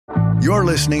You're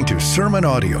listening to sermon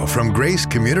audio from Grace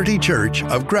Community Church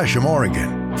of Gresham,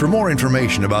 Oregon. For more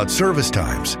information about service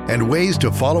times and ways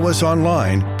to follow us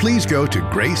online, please go to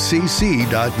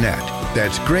gracecc.net.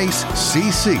 That's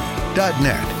gracecc.net.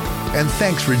 And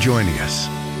thanks for joining us.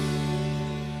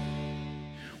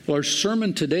 Well, our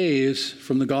sermon today is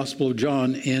from the Gospel of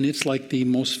John, and it's like the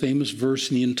most famous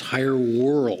verse in the entire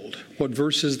world. What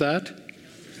verse is that?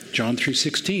 John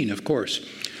 3:16, of course.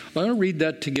 I'm going to read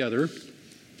that together.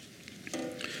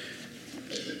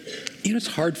 You know, it's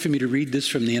hard for me to read this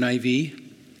from the NIV.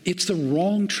 It's the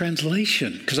wrong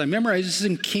translation, because I memorized this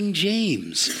in King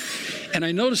James. And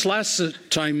I noticed last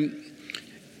time,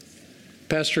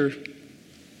 Pastor,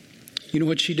 you know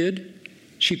what she did?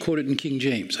 She quoted in King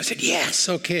James. I said, yes,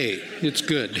 okay, it's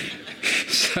good.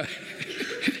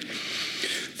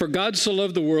 For God so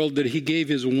loved the world that he gave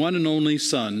his one and only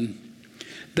Son,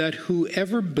 that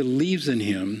whoever believes in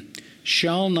him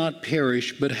shall not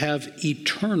perish but have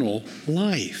eternal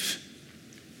life.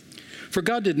 For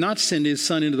God did not send his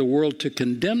Son into the world to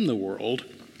condemn the world,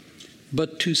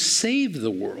 but to save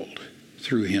the world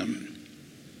through him.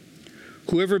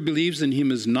 Whoever believes in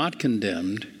him is not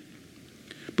condemned,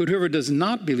 but whoever does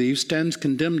not believe stands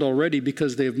condemned already,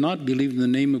 because they have not believed in the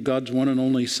name of God's one and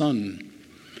only Son.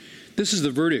 This is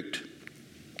the verdict.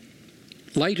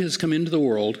 Light has come into the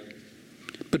world,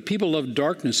 but people love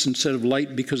darkness instead of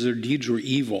light because their deeds were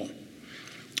evil.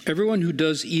 Everyone who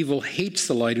does evil hates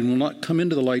the light and will not come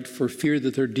into the light for fear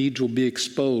that their deeds will be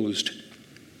exposed.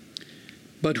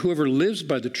 But whoever lives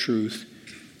by the truth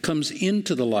comes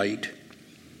into the light,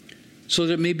 so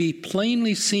that it may be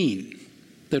plainly seen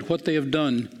that what they have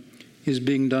done is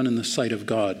being done in the sight of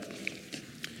God.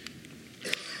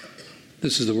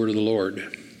 This is the word of the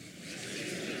Lord.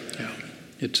 Yeah,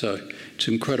 it's an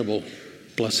incredible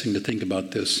blessing to think about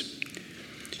this. Do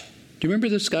you remember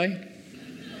this guy?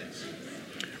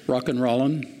 Rock and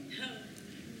Rollin'.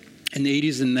 In the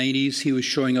 80s and 90s, he was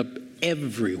showing up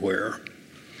everywhere.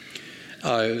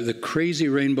 The crazy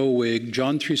rainbow wig,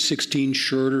 John 3:16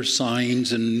 shirt or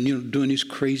signs, and doing his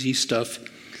crazy stuff.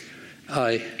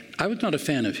 I was not a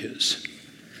fan of his.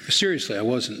 Seriously, I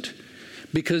wasn't,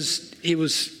 because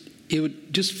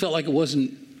it just felt like it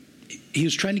wasn't. He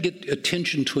was trying to get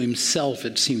attention to himself,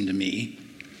 it seemed to me.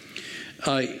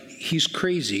 He's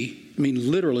crazy. I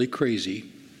mean, literally crazy.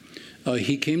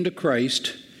 He came to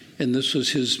Christ, and this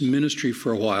was his ministry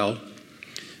for a while.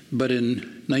 But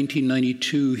in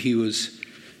 1992, he was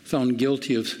found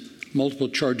guilty of multiple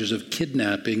charges of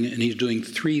kidnapping, and he's doing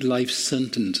 3 life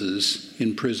sentences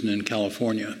in prison in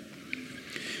California.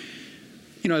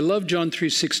 You know, I love John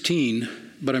 3:16,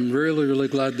 but I'm really, really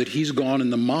glad that he's gone,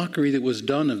 and the mockery that was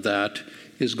done of that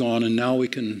is gone, and now we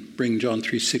can bring John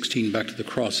 3:16 back to the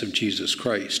cross of Jesus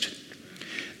Christ.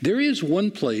 There is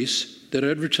one place that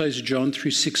advertises John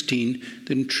 3:16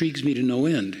 that intrigues me to no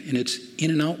end, and it's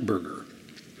In-N-Out Burger.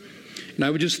 And I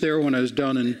was just there when I was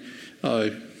down in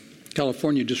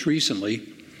California just recently,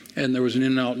 and there was an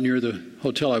In-N-Out near the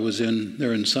hotel I was in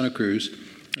there in Santa Cruz,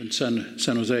 in San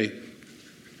Jose.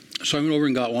 So I went over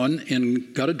and got one,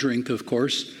 and got a drink, of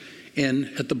course, and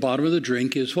at the bottom of the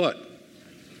drink is what?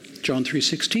 John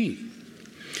 3:16.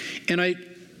 And I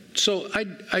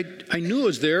knew it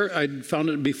was there. I'd found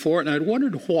it before, and I'd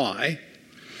wondered why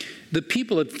the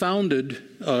people that founded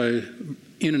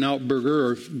In-N-Out Burger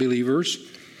are believers,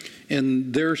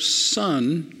 and their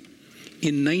son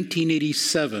in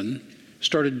 1987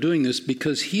 started doing this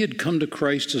because he had come to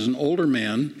Christ as an older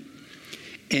man,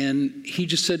 and he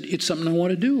just said, it's something I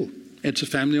want to do. It's a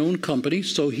family-owned company,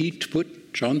 so he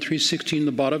put John 3:16 in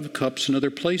the bottom of cups and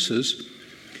other places.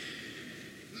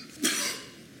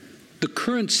 The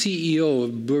current CEO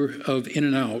of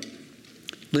In-N-Out,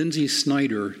 Lindsay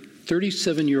Snyder,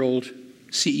 37-year-old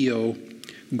CEO,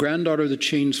 granddaughter of the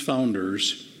chain's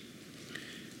founders,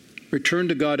 returned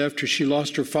to God after she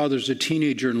lost her father as a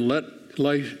teenager, and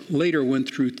later went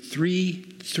through three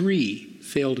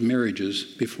failed marriages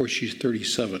before she's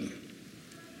 37.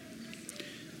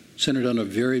 Sent her down a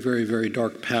very, very, very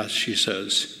dark path, she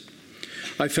says.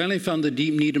 I finally found the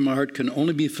deep need in my heart can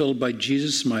only be filled by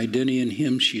Jesus, my identity in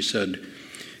him, she said.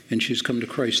 And she's come to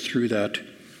Christ through that.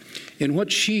 And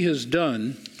what she has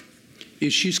done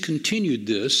is she's continued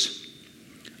this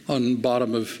on the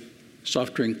bottom of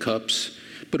soft drink cups.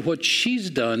 But what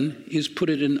she's done is put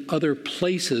it in other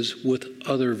places with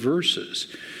other verses.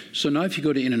 So now if you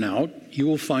go to In-N-Out, you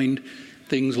will find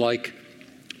things like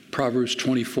Proverbs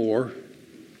 24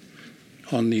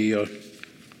 on the...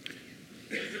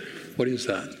 what is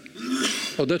that?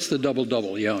 Oh, that's the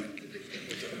double-double, yeah.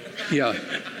 Yeah.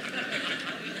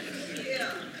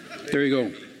 There you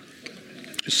go.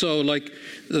 So, like,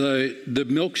 The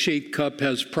milkshake cup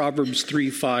has Proverbs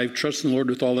 3:5, trust in the Lord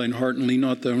with all thine heart and lean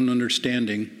not thine own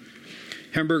understanding.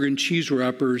 Hamburger and cheese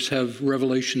wrappers have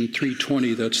Revelation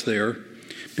 3:20 that's there.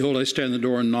 Behold, I stand at the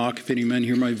door and knock. If any man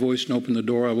hear my voice and open the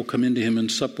door, I will come into him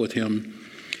and sup with him.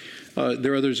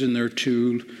 There are others in there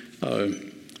too. Why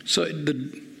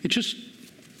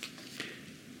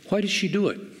does she do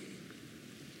it?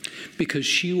 Because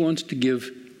she wants to give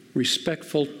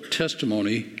respectful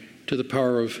testimony to the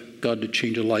power of God to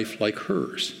change a life like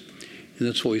hers. And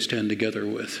that's what we stand together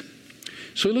with.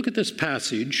 So we look at this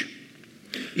passage.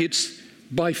 It's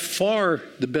by far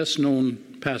the best known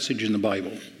passage in the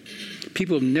Bible.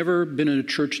 People who have never been in a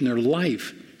church in their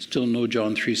life still know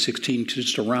John 3:16,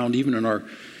 just around, even in our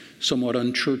somewhat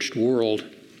unchurched world.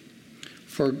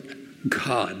 For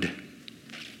God,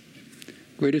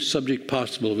 greatest subject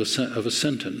possible of a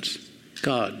sentence,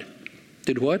 God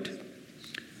did what?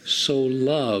 So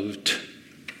loved.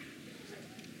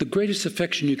 The greatest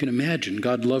affection you can imagine,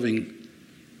 God loving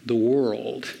the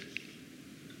world.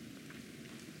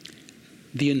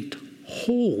 The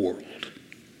whole world.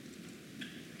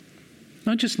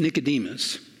 Not just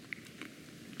Nicodemus.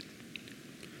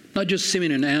 Not just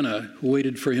Simeon and Anna who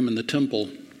waited for him in the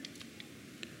temple.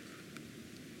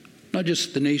 Not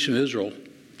just the nation of Israel.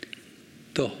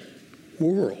 The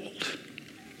world.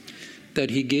 That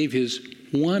he gave his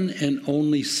one and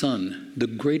only Son, the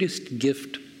greatest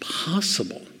gift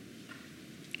possible,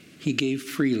 he gave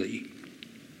freely.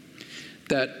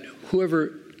 That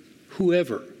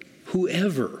whoever,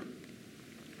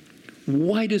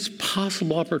 widest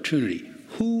possible opportunity,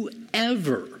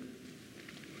 whoever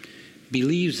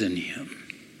believes in him,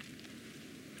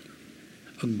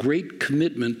 a great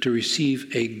commitment to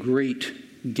receive a great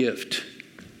gift.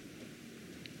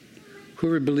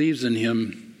 Whoever believes in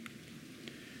him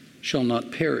shall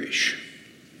not perish.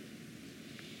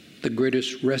 The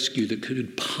greatest rescue that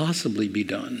could possibly be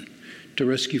done to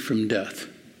rescue from death,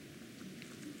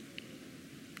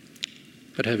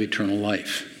 but have eternal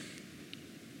life.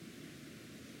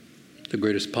 The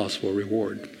greatest possible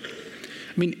reward.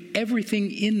 I mean,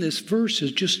 everything in this verse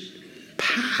is just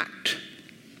packed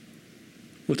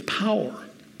with power.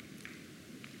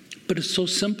 But it's so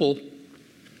simple,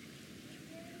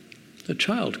 a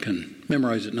child can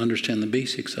memorize it and understand the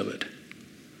basics of it.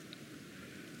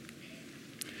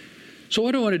 So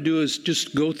what I want to do is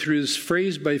just go through this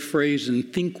phrase by phrase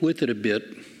and think with it a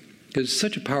bit, because it's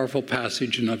such a powerful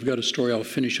passage, and I've got a story I'll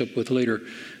finish up with later.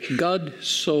 God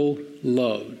so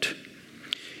loved.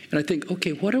 And I think,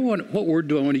 okay, what word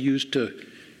do I want to use to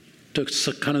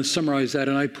kind of summarize that?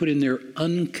 And I put in there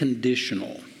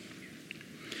unconditional.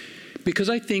 Because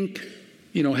I think,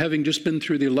 having just been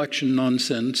through the election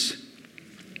nonsense,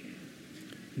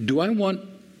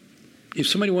 if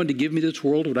somebody wanted to give me this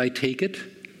world, would I take it?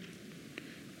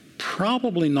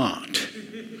 Probably not.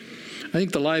 I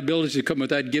think the liabilities that come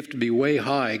with that gift would be way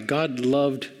high. God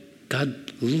loved.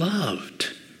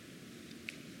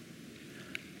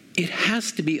 It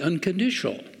has to be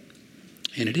unconditional.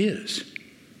 And it is.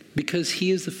 Because he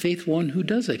is the faithful one who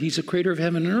does it. He's the creator of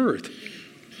heaven and earth.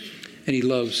 And he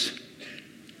loves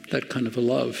that kind of a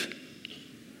love.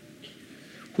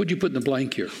 What would you put in the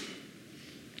blank here?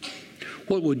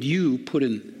 What would you put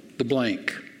in the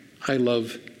blank? I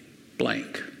love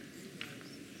blank.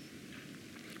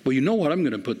 Well, you know what I'm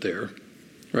going to put there,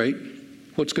 right?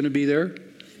 What's going to be there?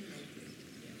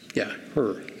 Yeah,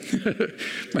 her.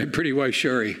 My pretty wife,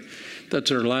 Sherry.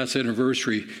 That's her last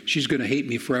anniversary. She's going to hate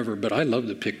me forever, but I love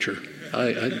the picture.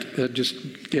 I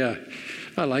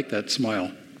like that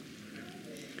smile.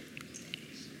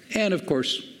 And, of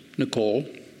course, Nicole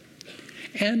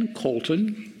and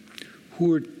Colton,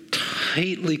 who are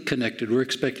tightly connected. We're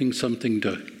expecting something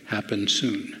to happen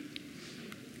soon.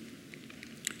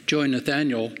 Joy and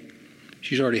Nathaniel,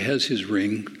 she already has his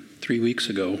ring 3 weeks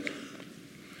ago.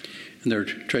 And they're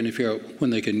trying to figure out when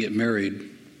they can get married.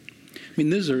 I mean,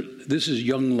 this is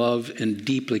young love and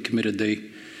deeply committed. They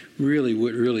really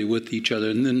with each other.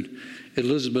 And then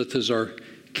Elizabeth is our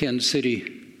Kansas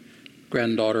City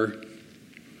granddaughter.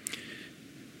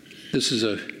 This is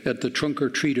at the trunk or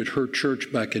treat at her church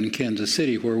back in Kansas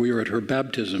City, where we were at her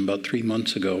baptism about 3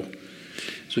 months ago.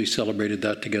 So we celebrated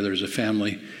that together as a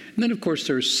family. And then, of course,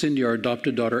 there's Cindy, our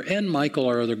adopted daughter, and Michael,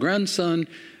 our other grandson,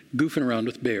 goofing around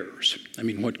with bears. I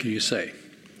mean, what can you say?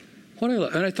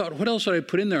 And I thought, what else would I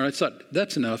put in there? And I thought,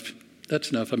 that's enough. That's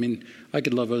enough. I mean, I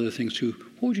could love other things too.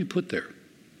 What would you put there?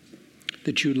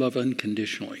 That you love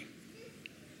unconditionally.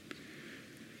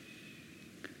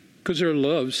 Because there are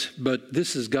loves, but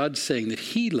this is God saying that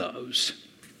he loves.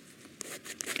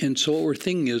 And so what we're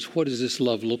thinking is, what does this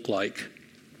love look like?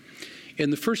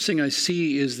 And the first thing I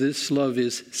see is this love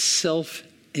is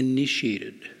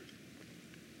self-initiated.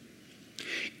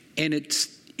 And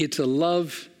it's a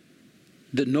love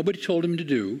that nobody told him to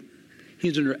do.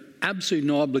 He's under absolutely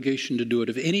no obligation to do it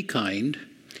of any kind.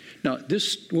 Now,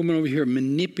 this woman over here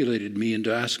manipulated me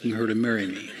into asking her to marry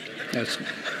me.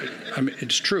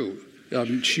 It's true.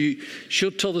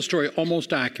 She'll tell the story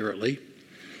almost accurately.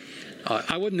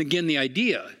 I wasn't again the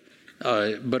idea,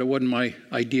 but it wasn't my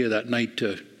idea that night.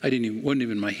 Wasn't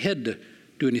even in my head to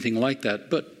do anything like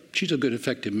that. But she's a good,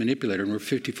 effective manipulator, and we're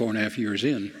 54 and a half years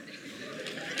in.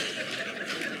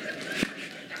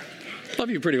 Love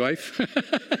you, pretty wife.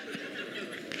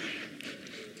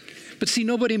 But see,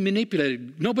 nobody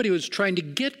manipulated. Nobody was trying to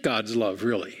get God's love,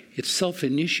 really. It's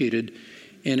self-initiated,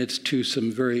 and it's to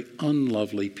some very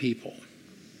unlovely people.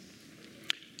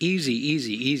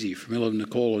 Easy for me.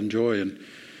 Nicole and Joy and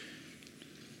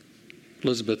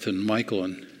Elizabeth and Michael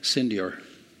and Cindy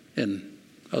and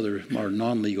other our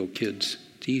non-legal kids.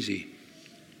 It's easy.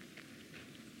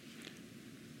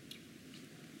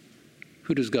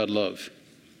 Who does God love?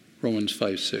 Romans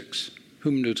 5:6.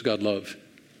 Whom does God love?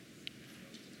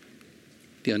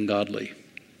 The ungodly.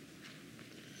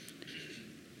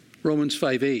 Romans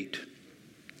 5:8.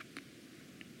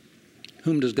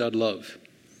 Whom does God love?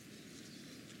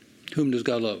 Whom does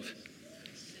God love?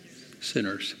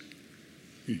 Sinners.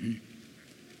 Mm-hmm.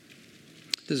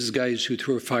 This is guys who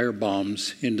threw fire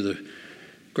bombs into the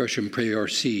Gresham Prairie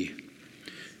RC.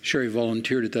 Sherry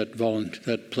volunteered at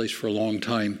that place for a long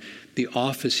time. The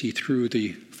office he threw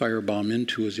the firebomb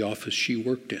into was the office she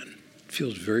worked in. It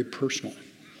feels very personal.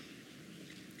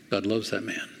 God loves that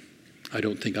man. I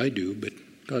don't think I do, but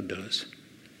God does.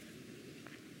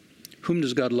 Whom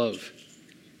does God love?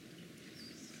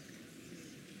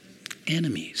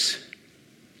 Enemies.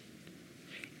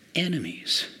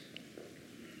 Enemies.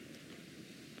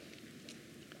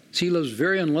 See, he loves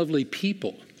very unlovely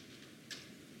people.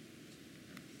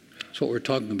 That's what we're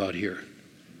talking about here.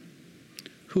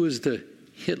 Who is the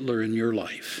Hitler in your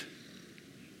life?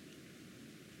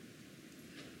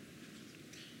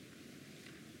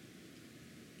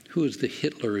 Who is the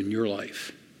Hitler in your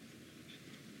life?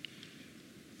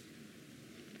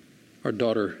 Our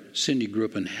daughter Cindy grew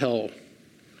up in hell.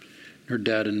 Her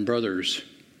dad and brothers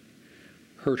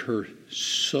hurt her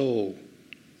so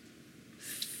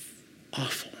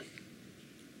awful.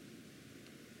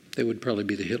 They would probably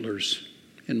be the Hitlers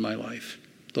in my life,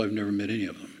 though I've never met any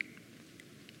of them.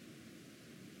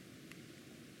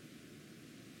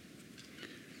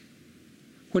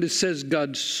 When it says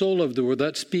God so loved the world,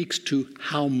 that speaks to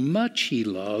how much he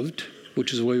loved,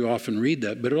 which is the way we often read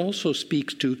that, but it also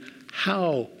speaks to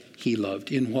how he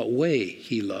loved, in what way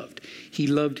he loved. He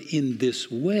loved in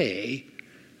this way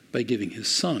by giving his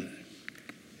son.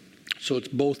 So it's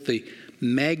both the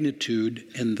magnitude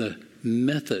and the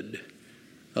method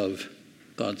of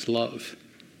God's love.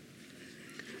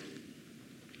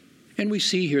 And we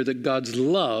see here that God's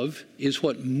love is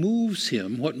what moves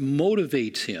him, what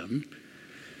motivates him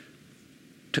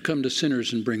to come to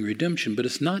sinners and bring redemption. But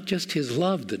it's not just his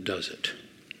love that does it.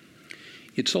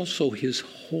 It's also his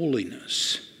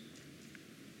holiness.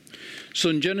 So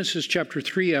in Genesis chapter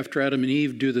 3, after Adam and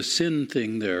Eve do the sin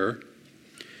thing there,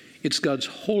 it's God's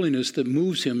holiness that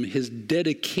moves him, his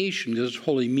dedication, because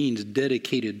holy means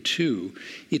dedicated to.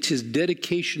 It's his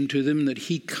dedication to them that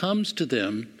he comes to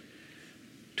them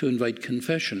to invite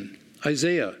confession.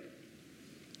 Isaiah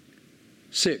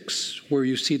 6, where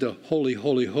you see the holy,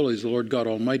 holy, holy is the Lord God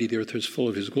Almighty, the earth is full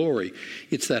of his glory.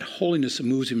 It's that holiness that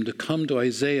moves him to come to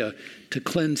Isaiah to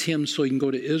cleanse him so he can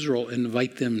go to Israel and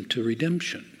invite them to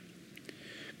redemption.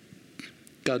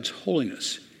 God's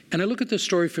holiness. And I look at the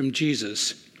story from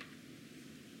Jesus.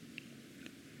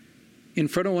 In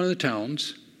front of one of the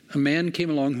towns, a man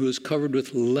came along who was covered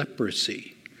with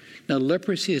leprosy. Now,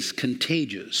 leprosy is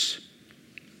contagious,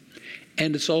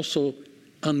 and it's also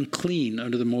unclean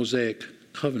under the Mosaic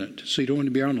covenant. So you don't want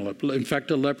to be around a leper. In fact,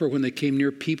 a leper, when they came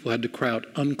near people, had to cry out,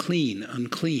 unclean,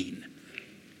 unclean.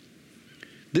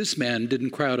 This man didn't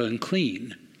cry out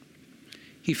unclean.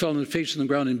 He fell on his face on the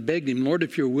ground and begged him, Lord,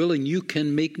 if you're willing, you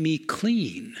can make me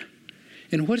clean.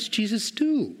 And what does Jesus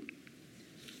do?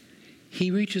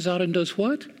 He reaches out and does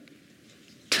what?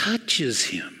 Touches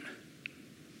him.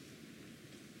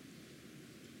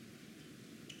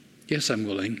 Yes, I'm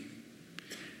willing.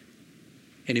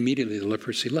 And immediately the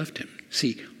leprosy left him.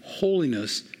 See,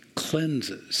 holiness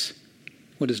cleanses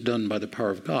what is done by the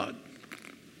power of God.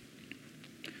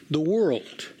 The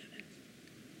world.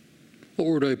 What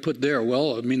word do I put there?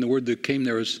 Well, I mean, the word that came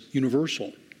there is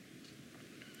universal.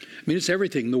 I mean, it's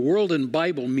everything. The world in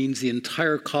Bible means the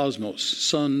entire cosmos.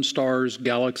 Sun, stars,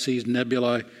 galaxies,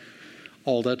 nebulae,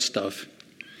 all that stuff.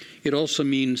 It also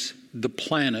means the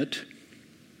planet.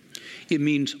 It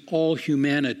means all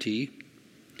humanity.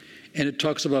 And it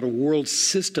talks about a world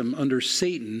system under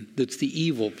Satan that's the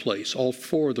evil place, all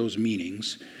four of those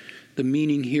meanings. The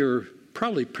meaning here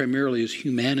probably primarily is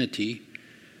humanity,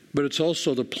 but it's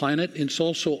also the planet, and it's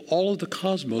also all of the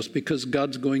cosmos, because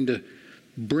God's going to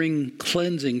bring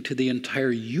cleansing to the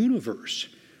entire universe.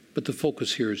 But the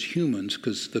focus here is humans,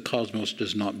 because the cosmos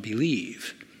does not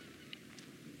believe.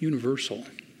 Universal.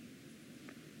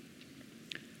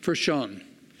 1 John.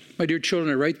 My dear children,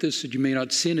 I write this that you may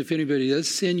not sin. If anybody does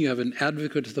sin, you have an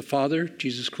advocate with the Father,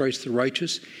 Jesus Christ the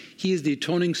righteous. He is the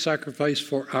atoning sacrifice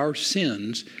for our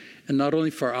sins, and not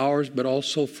only for ours, but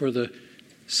also for the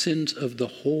sins of the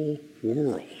whole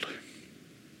world.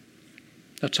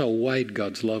 That's how wide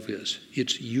God's love is.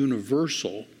 It's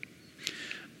universal,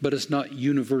 but it's not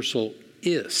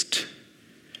universalist,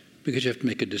 because you have to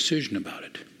make a decision about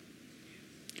it.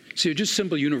 See, just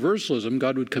simple universalism,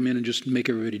 God would come in and just make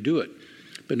everybody do it.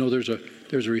 But no, there's a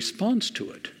response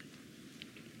to it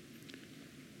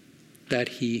that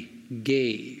he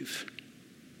gave.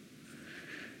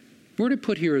 The word I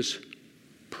put here is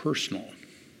personal,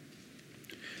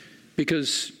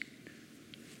 because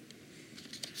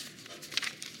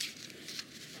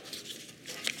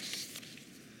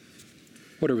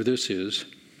whatever this is,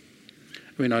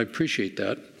 I mean, I appreciate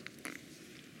that.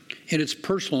 And it's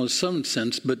personal in some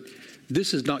sense, but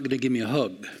this is not going to give me a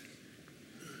hug.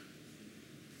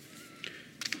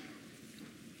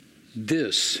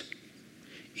 This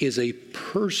is a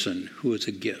person who is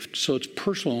a gift. So it's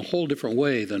personal in a whole different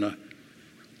way than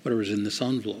whatever's in this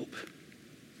envelope.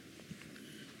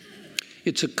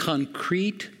 It's a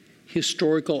concrete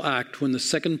historical act when the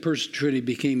second person Trinity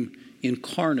became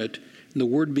incarnate and the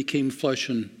Word became flesh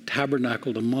and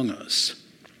tabernacled among us.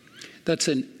 That's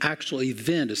an actual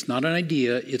event. It's not an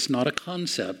idea. It's not a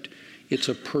concept. It's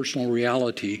a personal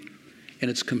reality. And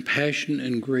it's compassion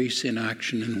and grace in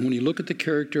action. And when you look at the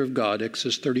character of God,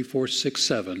 Exodus 34, 6,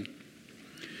 7,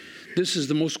 this is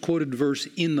the most quoted verse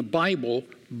in the Bible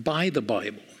by the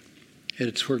Bible. And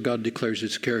it's where God declares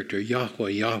his character.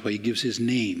 Yahweh, Yahweh, he gives his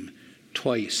name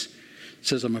twice. It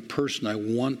says, I'm a person, I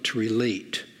want to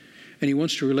relate. And he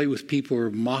wants to relate with people who are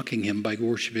mocking him by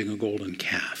worshiping a golden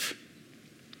calf.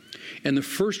 And the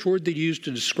first word that he used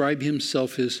to describe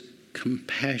himself is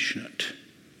compassionate.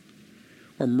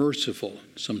 Or merciful,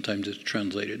 sometimes it's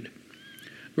translated.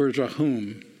 The word is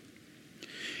rahum.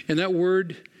 And that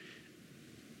word,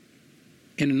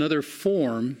 in another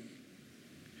form,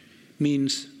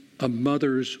 means a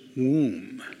mother's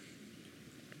womb.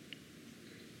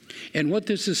 And what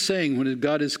this is saying, when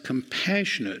God is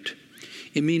compassionate,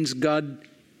 it means God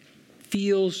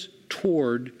feels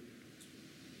toward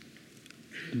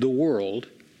the world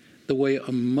the way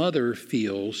a mother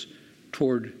feels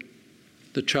toward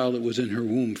the child that was in her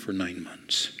womb for 9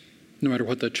 months, no matter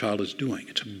what that child is doing.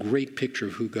 It's a great picture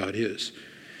of who God is.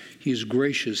 He's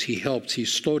gracious. He helps.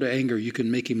 He's slow to anger. You can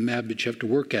make him mad, but you have to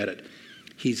work at it.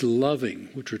 He's loving,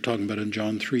 which we're talking about in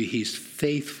John 3. He's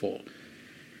faithful.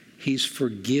 He's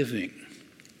forgiving.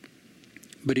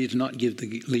 But he does not leave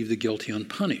the guilty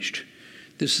unpunished.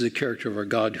 This is a character of our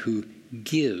God who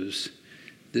gives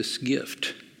this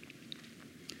gift.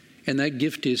 And that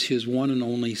gift is his one and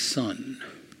only Son.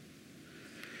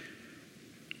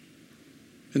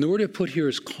 And the word I put here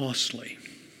is costly.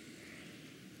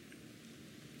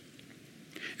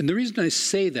 And the reason I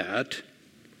say that,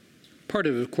 part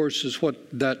of it, of course, is what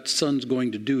that son's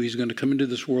going to do. He's going to come into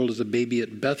this world as a baby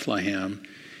at Bethlehem.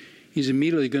 He's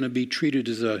immediately going to be treated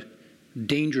as a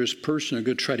dangerous person who's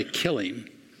going to try to kill him.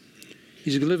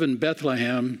 He's going to live in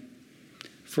Bethlehem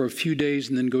for a few days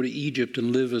and then go to Egypt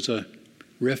and live as a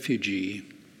refugee.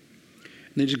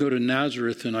 And then he's going to go to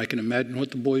Nazareth, and I can imagine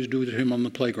what the boys do to him on the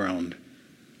playground.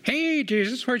 Hey,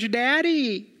 Jesus, where's your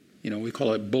daddy? You know, we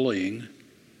call it bullying.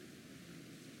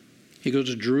 He goes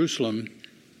to Jerusalem,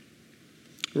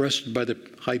 arrested by the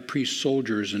high priest's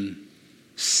soldiers and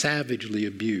savagely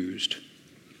abused.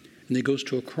 And he goes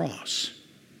to a cross.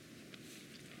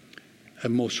 A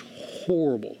most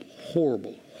horrible,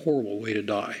 horrible, horrible way to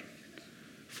die.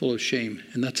 Full of shame.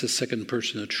 And that's the second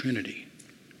person of the Trinity.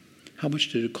 How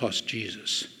much did it cost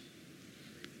Jesus?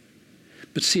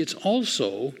 But see, it's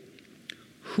also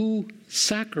who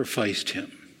sacrificed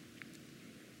him.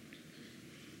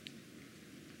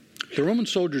 The Roman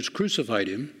soldiers crucified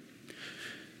him.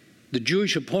 The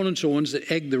Jewish opponents are the ones that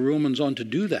egged the Romans on to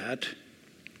do that.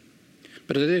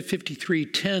 But Isaiah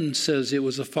 53:10 says it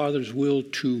was the Father's will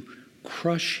to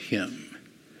crush him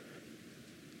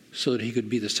so that he could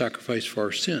be the sacrifice for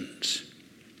our sins.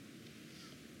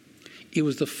 It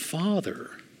was the Father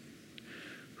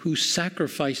who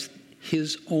sacrificed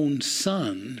his own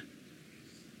Son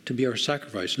to be our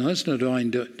sacrifice. Now,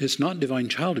 it's not divine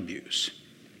child abuse.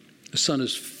 The Son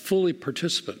is fully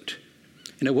participant.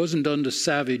 And it wasn't done to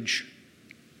savage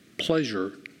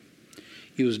pleasure.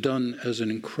 It was done as an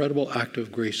incredible act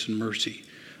of grace and mercy.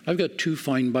 I've got two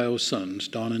fine bio sons,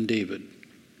 Don and David.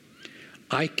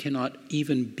 I cannot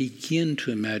even begin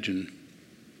to imagine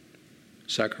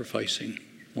sacrificing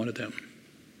one of them.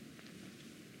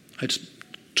 It's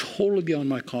totally beyond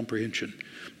my comprehension.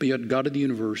 But yet God of the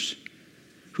universe,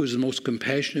 who is the most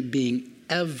compassionate being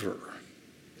ever,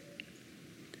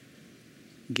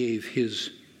 gave his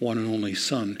one and only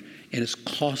Son, and it's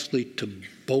costly to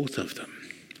both of them.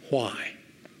 Why?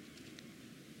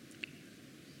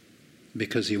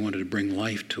 Because he wanted to bring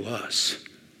life to us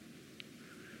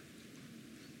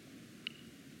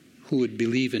who would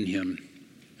believe in him.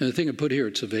 And the thing I put here,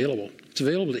 it's available. It's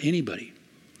available to anybody.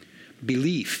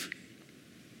 Belief.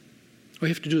 All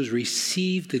you have to do is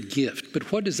receive the gift.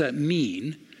 But what does that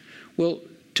mean? Well,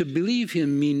 to believe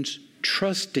him means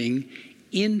trusting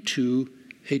into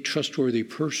a trustworthy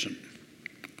person.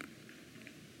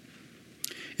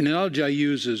 An analogy I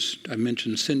use is, I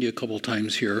mentioned Cindy a couple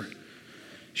times here.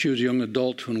 She was a young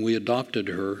adult when we adopted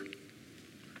her.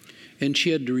 And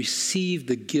she had to receive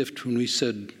the gift when we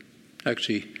said,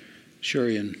 actually,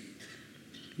 Sherry and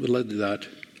we led to that,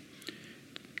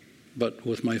 but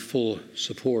with my full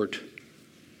support,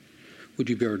 would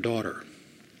you be our daughter?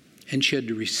 And she had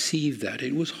to receive that.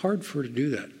 It was hard for her to do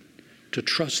that, to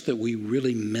trust that we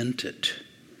really meant it.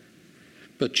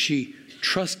 But she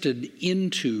trusted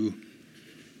into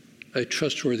a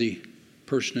trustworthy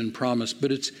person and promise.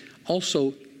 But it's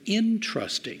also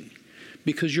entrusting,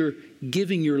 because you're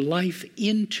giving your life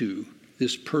into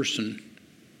this person,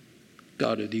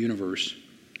 God of the universe,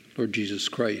 Lord Jesus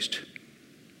Christ.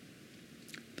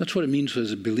 That's what it means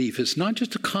as a belief. It's not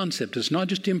just a concept. It's not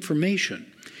just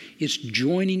information. It's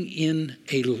joining in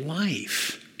a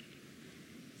life.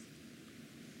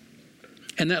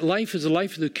 And that life is a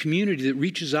life of the community that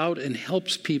reaches out and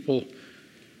helps people,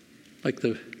 like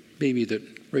the baby that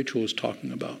Rachel was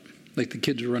talking about, like the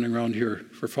kids were running around here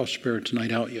for Foster Parents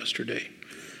Night Out yesterday,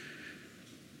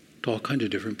 to all kinds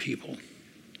of different people.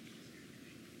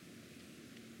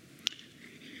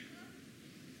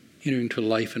 Entering into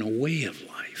life in a way of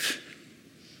life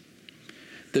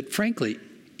that, frankly,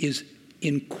 is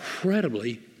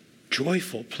incredibly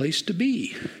joyful place to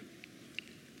be.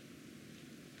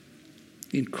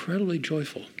 Incredibly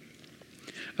joyful.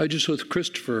 I was just with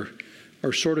Christopher,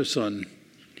 our sort of son.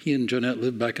 He and Jeanette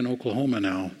live back in Oklahoma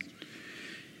now.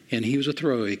 And he was a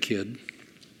throwaway kid,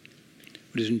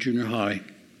 but he's in junior high.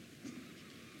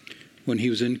 When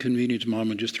he was inconvenienced, Mom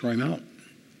would just throw him out.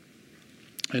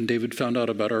 And David found out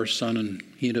about our son, and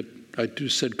I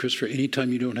just said, Christopher,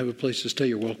 anytime you don't have a place to stay,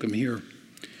 you're welcome here.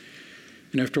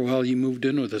 And after a while, he moved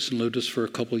in with us and lived with us for a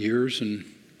couple of years and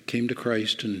came to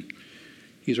Christ, and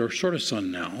he's our sort of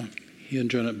son now. He and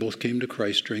Janet both came to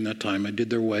Christ during that time. I did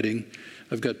their wedding.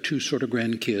 I've got 2 sort of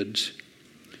grandkids.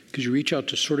 Because you reach out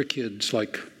to sort of kids,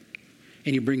 and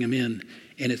you bring them in,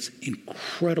 and it's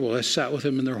incredible. I sat with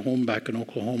them in their home back in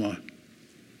Oklahoma.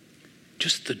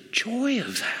 Just the joy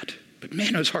of that. But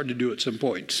man, it was hard to do at some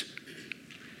points.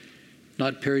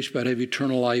 Not perish, but have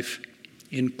eternal life.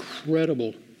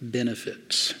 Incredible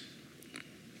benefits.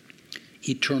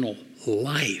 Eternal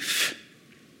life.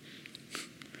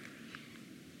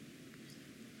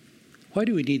 Why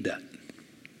do we need that?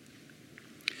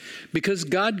 Because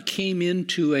God came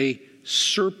into a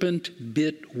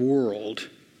serpent-bit world.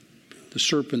 The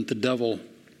serpent, the devil,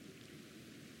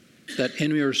 that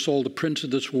enemy of our soul, the prince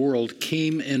of this world,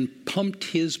 came and pumped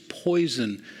his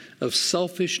poison of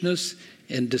selfishness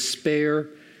and despair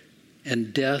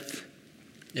and death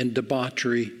and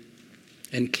debauchery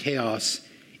and chaos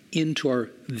into our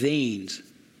veins,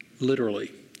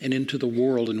 literally, and into the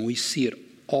world, and we see it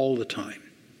all the time.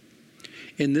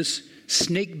 In this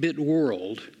snake-bit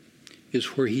world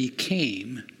is where he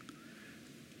came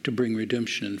to bring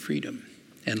redemption and freedom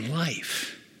and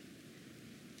life.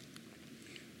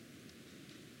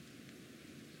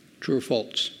 True or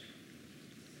false?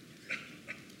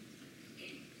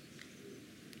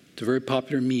 It's a very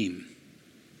popular meme.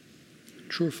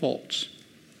 True or false?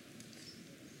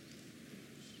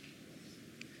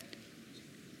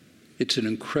 It's an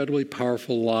incredibly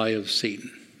powerful lie of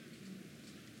Satan.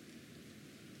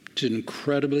 It's an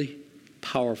incredibly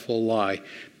powerful lie.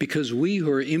 Because we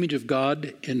who are image of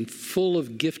God and full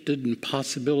of gifted and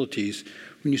possibilities,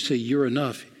 when you say you're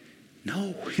enough,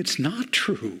 no, it's not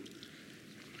true.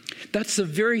 That's the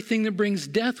very thing that brings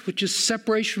death, which is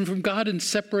separation from God and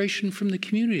separation from the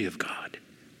community of God.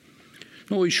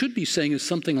 What we should be saying is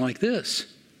something like this.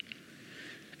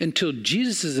 Until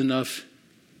Jesus is enough,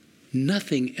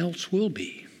 nothing else will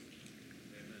be.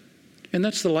 And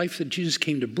that's the life that Jesus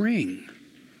came to bring,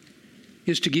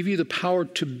 is to give you the power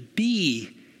to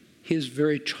be his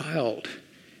very child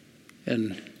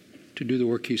and to do the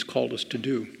work he's called us to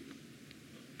do.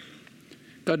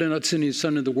 God did not send his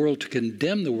Son into the world to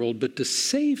condemn the world, but to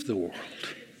save the world.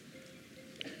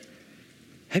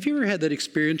 Have you ever had that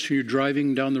experience when you're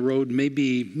driving down the road,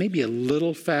 maybe a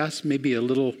little fast, maybe a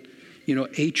little,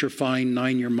 8 you're fine,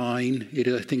 9 you're mine.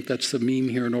 I think that's the meme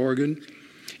here in Oregon.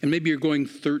 And maybe you're going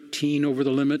 13 over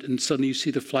the limit and suddenly you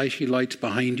see the flashy lights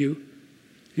behind you.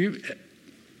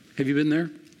 Have you been there?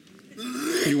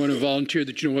 You want to volunteer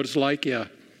that you know what it's like? Yeah.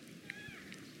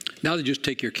 Now they just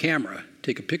take your camera,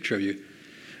 take a picture of you.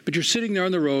 But you're sitting there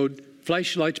on the road,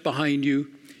 flashy lights behind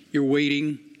you, you're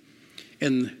waiting,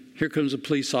 and here comes a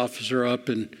police officer up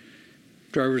and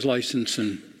driver's license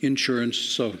and insurance,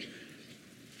 so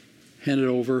hand it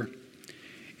over.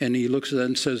 And he looks at that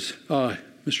and says,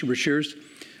 Mr. Brashears,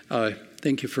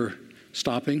 thank you for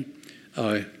stopping.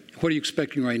 What are you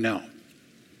expecting right now?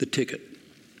 The ticket,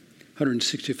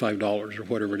 $165 or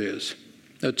whatever it is.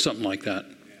 That's something like that.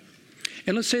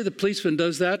 And let's say the policeman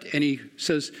does that and he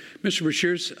says, Mr.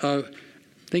 Brashears,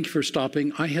 thank you for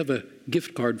stopping. I have a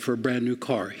gift card for a brand new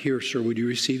car. Here, sir, would you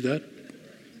receive that?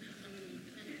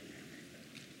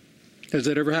 Has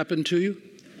that ever happened to you?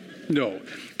 No.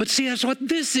 But see, that's what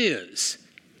this is.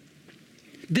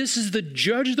 This is the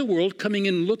judge of the world coming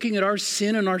in, looking at our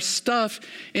sin and our stuff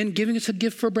and giving us a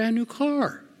gift for a brand new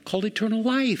car called eternal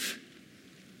life.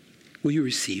 Will you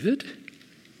receive it?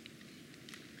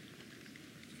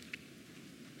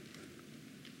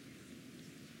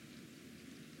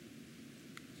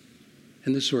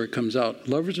 And this is where it comes out.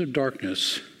 Lovers of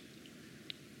darkness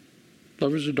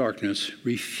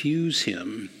refuse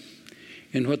him.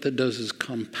 And what that does is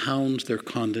compounds their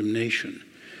condemnation.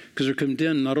 Because they're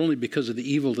condemned not only because of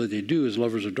the evil that they do as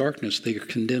lovers of darkness, they are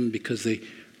condemned because they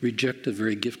reject the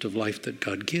very gift of life that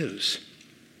God gives.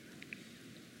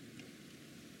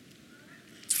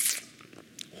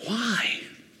 Why?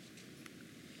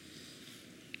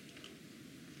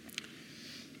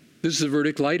 This is the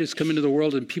verdict. Light has come into the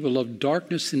world and people love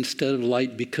darkness instead of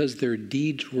light because their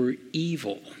deeds were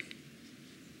evil.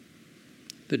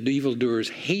 The evildoers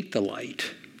hate the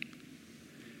light.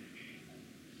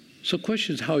 So the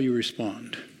question is how you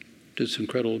respond to this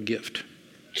incredible gift.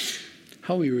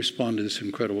 How will you respond to this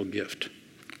incredible gift?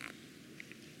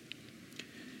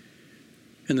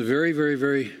 And the very, very,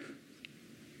 very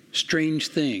strange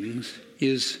things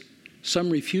is some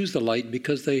refuse the light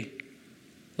because they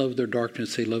love their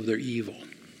darkness, they love their evil.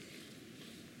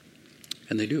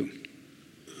 And they do.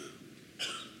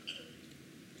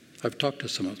 I've talked to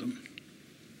some of them.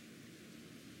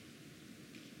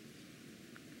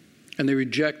 And they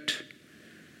reject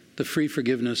the free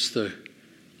forgiveness, the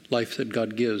life that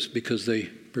God gives, because they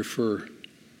prefer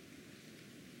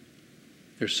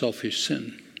their selfish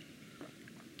sin.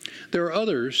 There are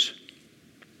others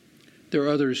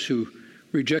who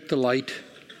reject the light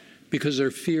because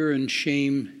their fear and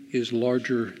shame is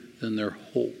larger than their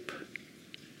hope.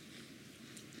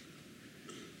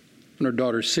 When our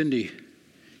daughter Cindy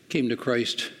came to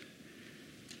Christ,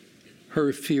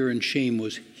 her fear and shame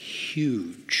was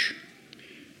huge.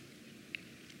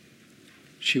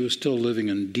 She was still living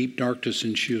in deep darkness,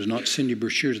 and she was not Cindy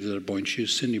Brashears at that point. She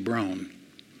was Cindy Brown.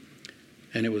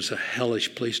 And it was a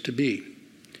hellish place to be.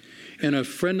 And a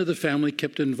friend of the family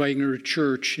kept inviting her to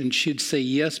church, and she'd say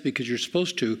yes because you're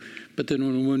supposed to, but then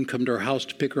when a woman would come to our house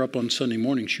to pick her up on Sunday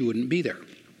morning, she wouldn't be there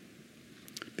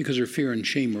because her fear and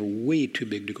shame were way too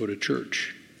big to go to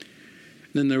church.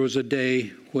 And then there was a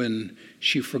day when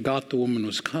she forgot the woman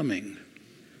was coming,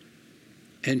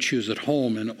 and she was at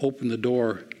home and opened the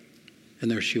door, and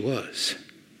there she was.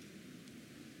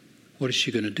 What is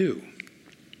she going to do?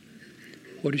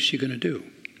 What is she going to do?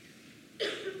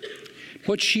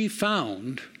 What she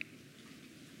found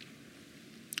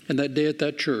in that day at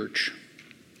that church,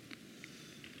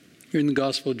 here in the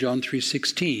Gospel of John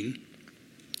 3:16,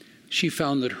 she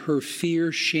found that her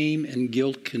fear, shame, and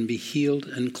guilt can be healed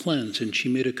and cleansed, and she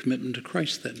made a commitment to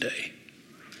Christ that day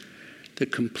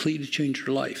that completely changed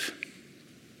her life.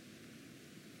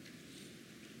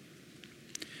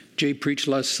 Jay preached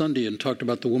last Sunday and talked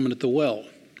about the woman at the well,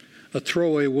 a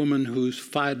throwaway woman who's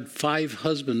five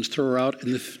husbands throw her out,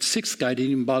 and the sixth guy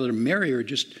didn't even bother to marry her,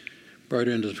 just brought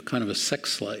her into kind of a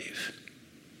sex slave.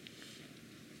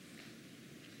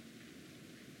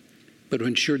 But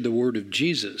when she heard the word of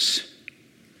Jesus,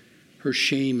 her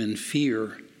shame and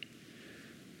fear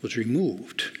was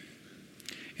removed.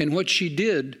 And what she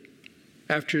did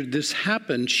after this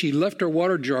happened, she left her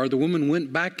water jar. The woman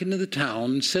went back into the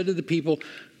town and said to the people,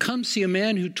 "Come see a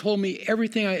man who told me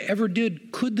everything I ever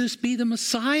did. Could this be the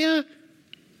Messiah?"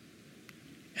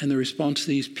 And the response to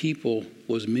these people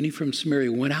was, many from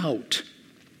Samaria went out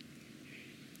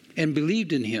and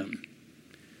believed in him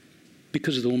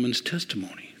because of the woman's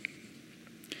testimony.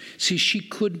 See,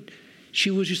 she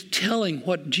was just telling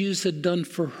what Jesus had done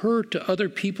for her to other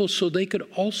people so they could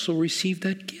also receive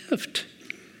that gift.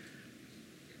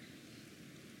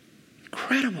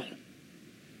 Incredible.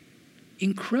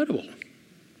 Incredible.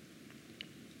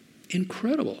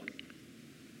 Incredible.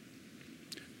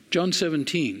 John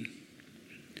 17.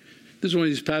 This is one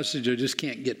of these passages I just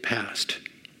can't get past.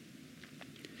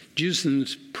 Jesus in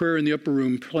his prayer in the upper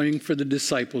room, praying for the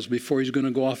disciples before he's going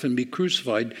to go off and be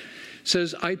crucified,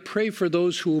 says, "I pray for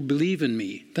those who will believe in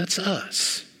me." That's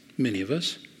us, many of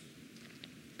us.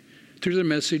 Through the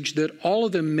message, that all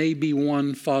of them may be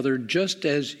one, Father, just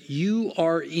as you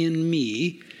are in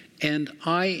me and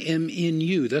I am in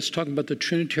you. That's talking about the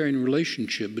Trinitarian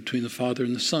relationship between the Father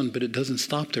and the Son, but it doesn't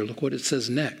stop there. Look what it says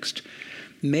next.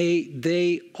 May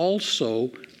they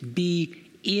also be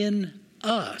in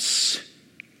us.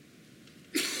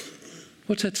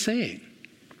 What's that saying?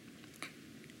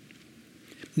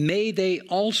 May they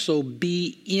also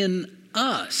be in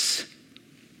us.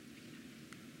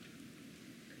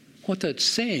 What that's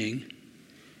saying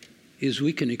is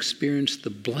we can experience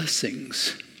the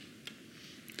blessings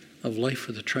of life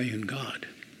with the triune God.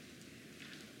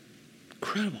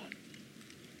 Incredible.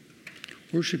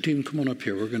 Worship team, come on up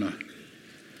here.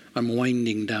 I'm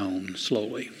winding down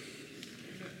slowly.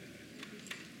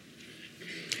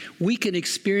 We can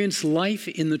experience life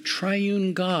in the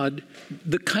triune God,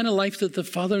 the kind of life that the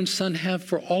Father and Son have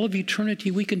for all of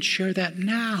eternity. We can share that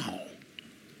now.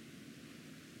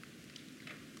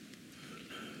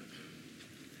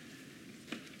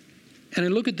 And I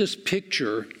look at this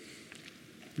picture,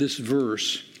 this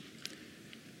verse.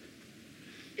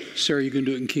 Sarah, you going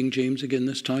to do it in King James again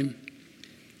this time?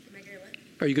 Am I going to what?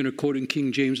 Are you going to quote in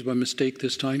King James by mistake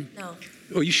this time? No.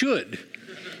 Oh, you should.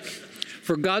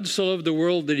 For God so loved the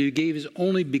world that he gave his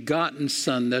only begotten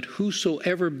Son, that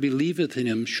whosoever believeth in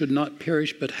him should not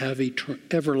perish but have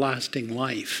everlasting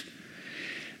life.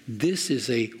 This is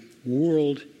a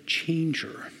world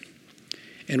changer.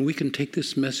 And we can take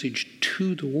this message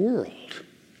to the world.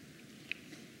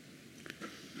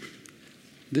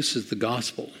 This is the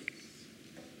gospel.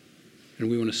 And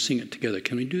we want to sing it together.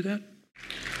 Can we do that?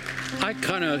 I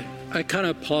kind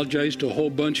of apologize to a whole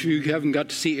bunch of you who haven't got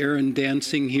to see Aaron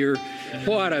dancing here.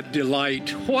 What a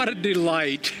delight. What a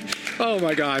delight. Oh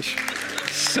my gosh.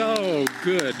 So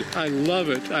good. I love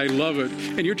it. I love it.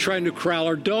 And you're trying to corral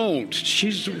her. Don't.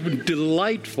 She's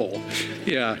delightful.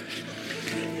 Yeah.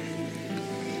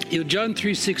 You know, John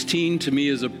 3:16 to me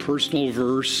is a personal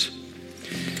verse.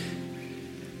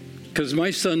 Because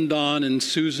my son Don and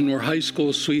Susan were high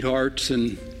school sweethearts,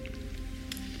 and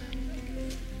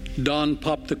Don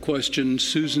popped the question,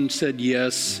 Susan said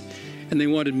yes, and they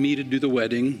wanted me to do the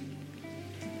wedding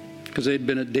because they'd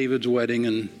been at David's wedding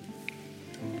and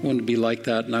wanted to be like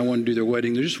that, and I wanted to do their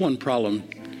wedding. There's just one problem.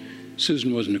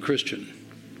 Susan wasn't a Christian.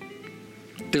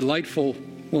 Delightful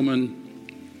woman,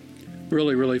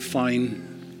 really, really fine.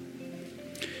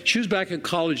 She was back at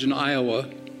college in Iowa,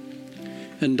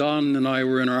 and Don and I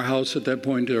were in our house at that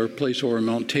point at our place over in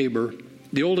Mount Tabor.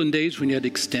 The olden days when you had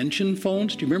extension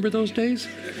phones. Do you remember those days?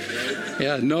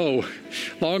 Yeah, no.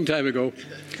 Long time ago.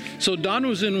 So Don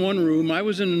was in one room, I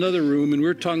was in another room, and we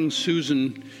were talking to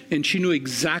Susan, and she knew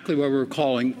exactly what we were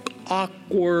calling.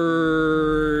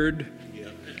 Awkward.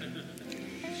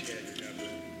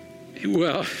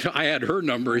 Well, I had her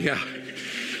number, yeah.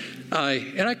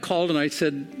 And I called and I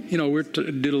said, you know, we did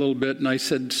a little bit, and I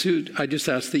said, I just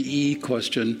asked the E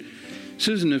question.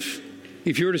 Susan, if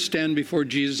you were to stand before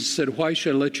Jesus and said, why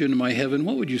should I let you into my heaven,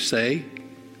 what would you say?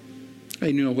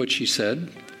 I knew what she said.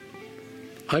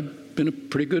 I've been a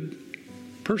pretty good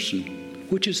person,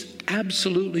 which is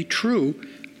absolutely true,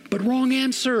 but wrong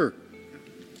answer.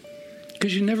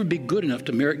 Because you'll never be good enough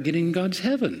to merit getting in God's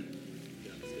heaven.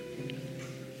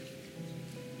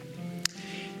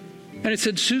 And I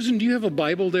said, Susan, do you have a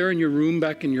Bible there in your room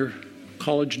back in your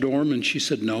college dorm? And she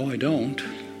said, no, I don't.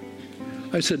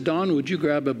 I said, Don, would you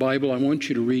grab a Bible? I want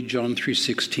you to read John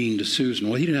 3:16 to Susan.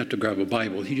 Well, he didn't have to grab a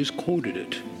Bible. He just quoted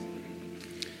it.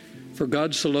 For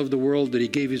God so loved the world that he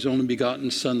gave his only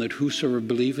begotten Son, that whosoever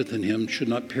believeth in him should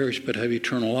not perish but have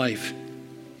eternal life.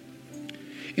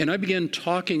 And I began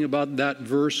talking about that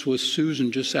verse with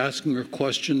Susan, just asking her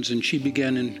questions, and she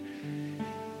began in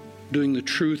doing the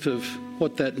truth of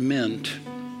what that meant.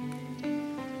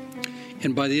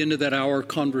 And by the end of that hour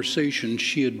conversation,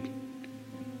 she had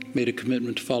made a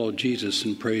commitment to follow Jesus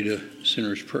and prayed a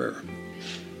sinner's prayer.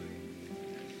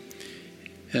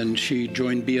 And she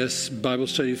joined BS Bible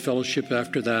Study Fellowship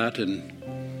after that.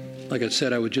 And like I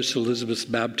said, I was just Elizabeth's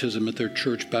baptism at their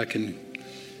church back in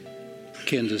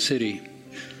Kansas City.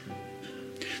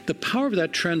 The power of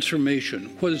that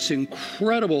transformation, whether it's the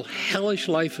incredible, hellish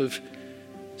life of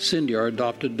Cindy, our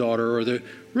adopted daughter, or the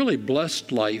really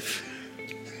blessed life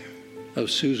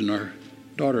of Susan, our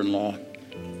daughter-in-law,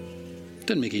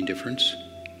 doesn't make any difference.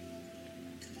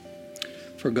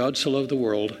 For God so loved the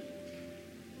world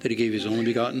that he gave his only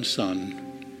begotten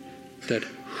Son, that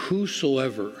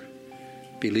whosoever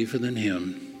believeth in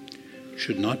him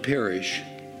should not perish,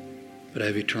 but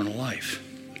have eternal life.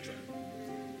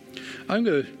 I'm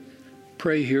going to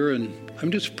pray here, and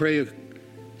I'm just pray a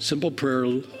simple prayer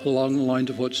along the lines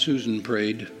of what Susan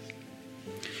prayed.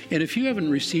 And if you haven't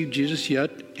received Jesus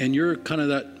yet, and you're kind of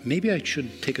that, maybe I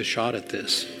should take a shot at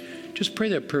this, just pray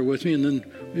that prayer with me. And then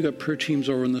we've got prayer teams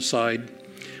over on the side.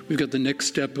 We've got the next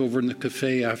step over in the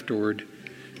cafe afterward.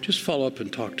 Just follow up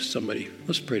and talk to somebody.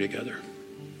 Let's pray together.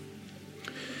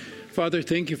 Father,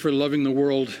 thank you for loving the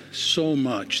world so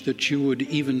much that you would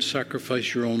even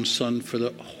sacrifice your own Son for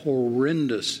the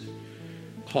horrendous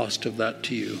cost of that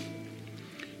to you.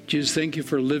 Jesus, thank you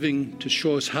for living to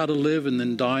show us how to live and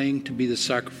then dying to be the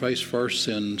sacrifice for our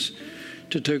sins,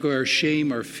 to take away our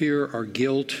shame, our fear, our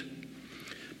guilt,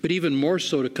 but even more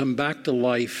so to come back to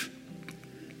life,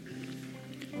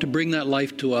 to bring that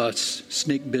life to us,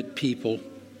 snake-bit people.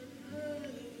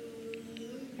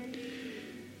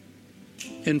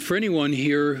 And for anyone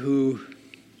here who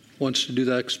wants to do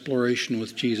that exploration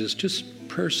with Jesus, just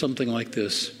pray something like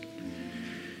this.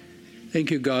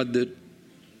 Thank you, God, that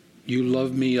you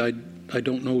love me. I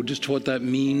don't know just what that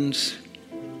means.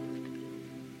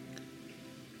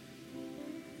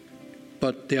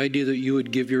 But the idea that you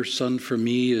would give your Son for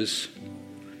me is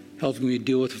helping me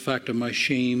deal with the fact of my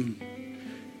shame,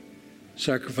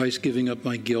 sacrifice, giving up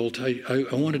my guilt. I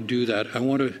want to do that.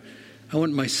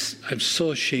 I'm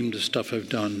so ashamed of stuff I've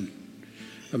done.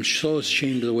 I'm so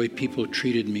ashamed of the way people have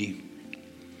treated me.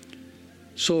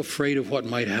 So afraid of what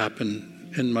might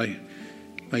happen and my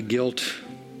guilt.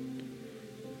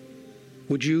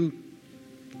 Would you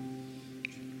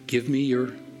give me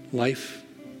your life?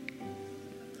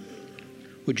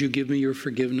 Would you give me your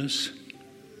forgiveness?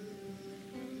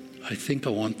 I think I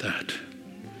want that.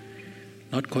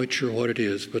 Not quite sure what it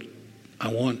is, but I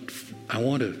want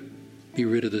to be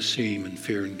rid of the shame and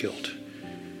fear and guilt.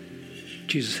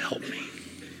 Jesus, help me.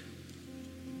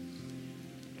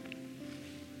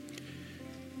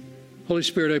 Holy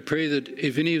Spirit, I pray that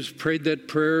if any has prayed that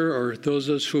prayer, or those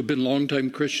of us who have been longtime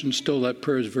Christians, still that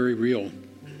prayer is very real.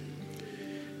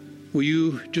 Will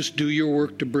you just do your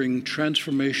work to bring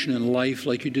transformation in life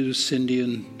like you did with Cindy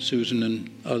and Susan and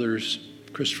others,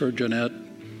 Christopher, Jeanette.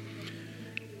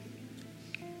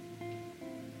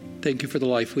 Thank you for the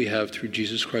life we have through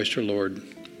Jesus Christ our Lord.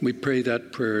 We pray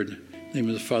that prayer in the name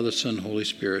of the Father, Son, Holy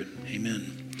Spirit.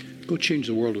 Amen. Go change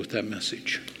the world with that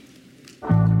message.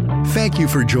 Thank you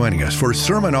for joining us for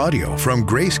sermon audio from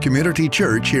Grace Community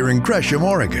Church here in Gresham,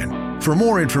 Oregon. For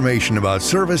more information about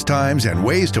service times and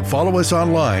ways to follow us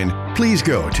online, please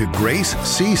go to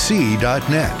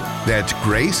gracecc.net. That's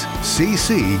gracecc.net.